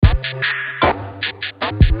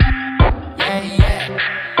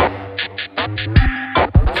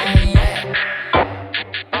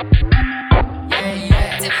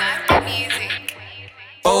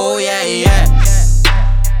Oh yeah, yeah.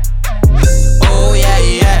 Oh yeah,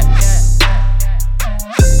 yeah.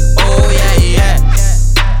 Oh yeah, yeah.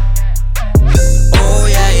 Oh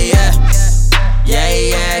yeah, yeah. Yeah,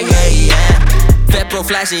 yeah, yeah, yeah. Fat Bro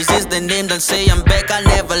Flashes is the name, don't say I'm back, I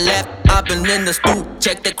never left. I've been in the stew,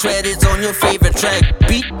 check the credits on your favorite track.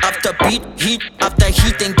 Beat after beat, heat after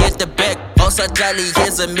heat, then get the back. Also jolly,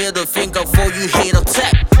 here's a middle finger for you hate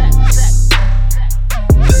attack.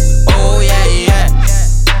 Oh yeah, yeah.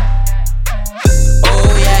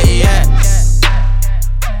 Oh yeah, yeah.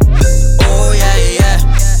 Oh yeah, yeah.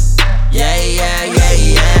 Yeah, yeah, yeah,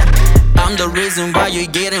 yeah. I'm the reason why you're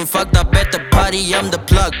getting fucked up at the party. I'm the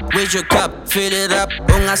plug. Where's your cup? Fill it up.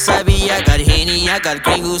 Ungasabi, I got Henny, I got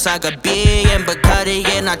Grey Goose, I got Big and Bacardi.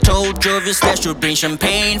 And I told Jovi Slash to bring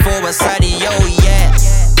champagne for a side. Oh yeah.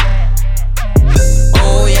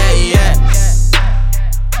 Oh yeah, yeah.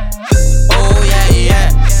 Oh yeah, yeah.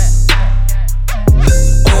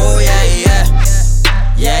 Oh yeah, yeah.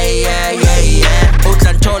 Yeah, yeah, yeah, yeah.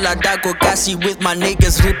 Utlantola Dago Kasi with my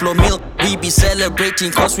niggas Riplo Mill. We be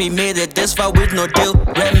celebrating cause we made it this far with no deal.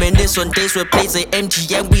 Reminisce on days where plays the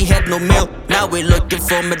MG and we had no meal. Now we're looking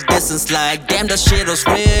from a distance like damn, the shit was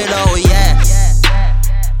real. Oh yeah.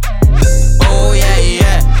 Oh yeah,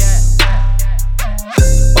 yeah.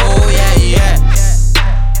 Oh yeah, yeah.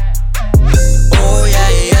 Oh yeah,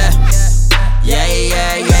 yeah. Yeah,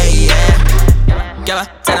 yeah, yeah, yeah. Gabba,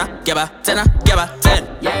 tenna, gabba, tenna, gabba, ten.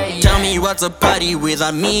 Tell me what's a party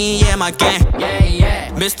without me and my gang.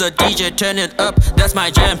 Mr. DJ, turn it up, that's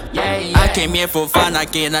my jam. I came here for fun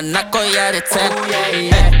again, and I call ya the 10.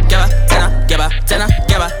 Gabba, tenna, gabba, tenna,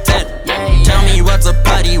 gabba, 10. Tell me what's a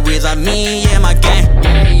party without me and my gang.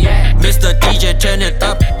 Mr. DJ, turn it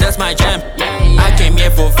up, that's my jam.